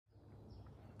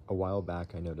A while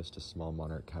back, I noticed a small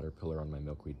monarch caterpillar on my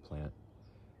milkweed plant.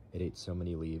 It ate so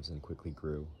many leaves and quickly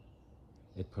grew.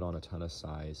 It put on a ton of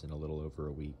size in a little over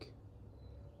a week.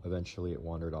 Eventually, it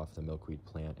wandered off the milkweed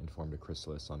plant and formed a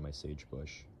chrysalis on my sage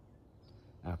bush.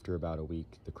 After about a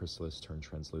week, the chrysalis turned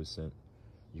translucent.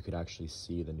 You could actually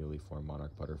see the newly formed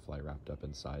monarch butterfly wrapped up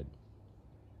inside.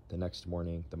 The next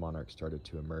morning, the monarch started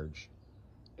to emerge.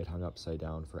 It hung upside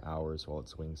down for hours while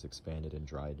its wings expanded and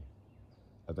dried.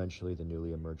 Eventually, the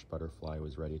newly emerged butterfly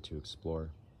was ready to explore.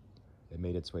 It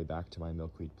made its way back to my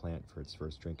milkweed plant for its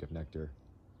first drink of nectar.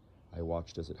 I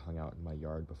watched as it hung out in my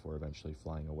yard before eventually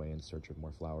flying away in search of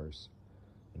more flowers,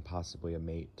 and possibly a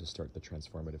mate to start the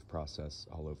transformative process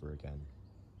all over again.